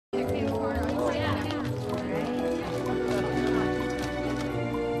Good boy.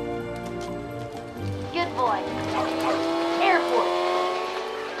 Airport.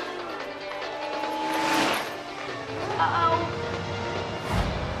 Uh-oh.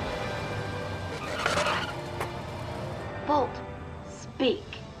 Bolt, speak.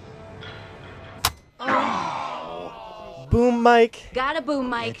 Boom mic. Got a boom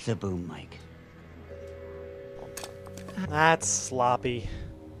mic. It's a boom mic. That's sloppy.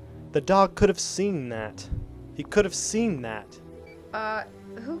 The dog could have seen that. He could have seen that.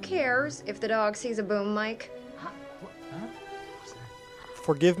 Who cares if the dog sees a boom mic?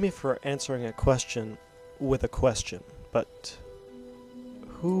 Forgive me for answering a question with a question, but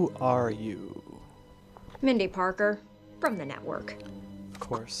who are you? Mindy Parker, from the network. Of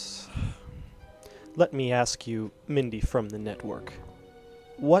course. Let me ask you, Mindy from the network.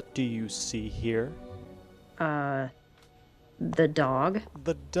 What do you see here? The dog?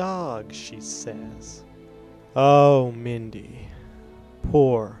 The dog, she says. Oh, Mindy.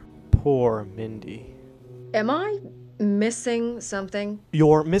 Poor, poor Mindy. Am I missing something?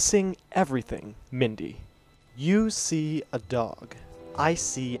 You're missing everything, Mindy. You see a dog. I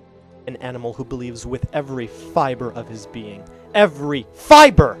see an animal who believes with every fiber of his being, every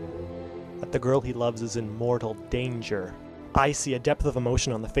fiber, that the girl he loves is in mortal danger. I see a depth of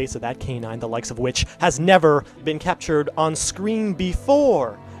emotion on the face of that canine, the likes of which has never been captured on screen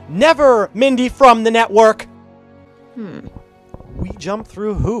before. Never, Mindy from the network! We jump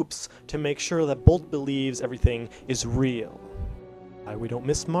through hoops to make sure that Bolt believes everything is real. Why we don't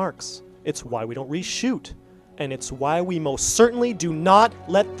miss marks. It's why we don't reshoot. And it's why we most certainly do not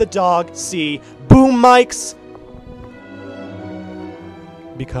let the dog see boom mics.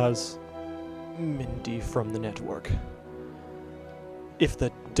 Because Mindy from the network. If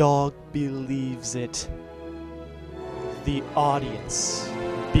the dog believes it, the audience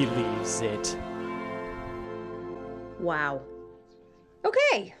believes it. Wow.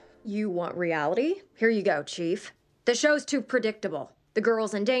 Okay, you want reality? Here you go, Chief. The show's too predictable. The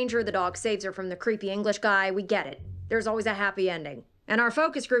girl's in danger, the dog saves her from the creepy English guy, we get it. There's always a happy ending. And our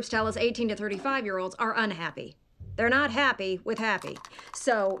focus groups tell us 18 to 35-year-olds are unhappy. They're not happy with happy.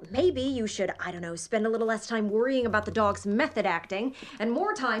 So maybe you should, I don't know, spend a little less time worrying about the dog's method acting and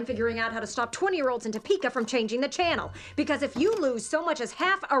more time figuring out how to stop 20-year-olds in Topeka from changing the channel. Because if you lose so much as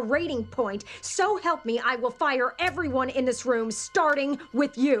half a rating point, so help me, I will fire everyone in this room, starting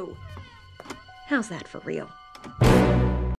with you. How's that for real?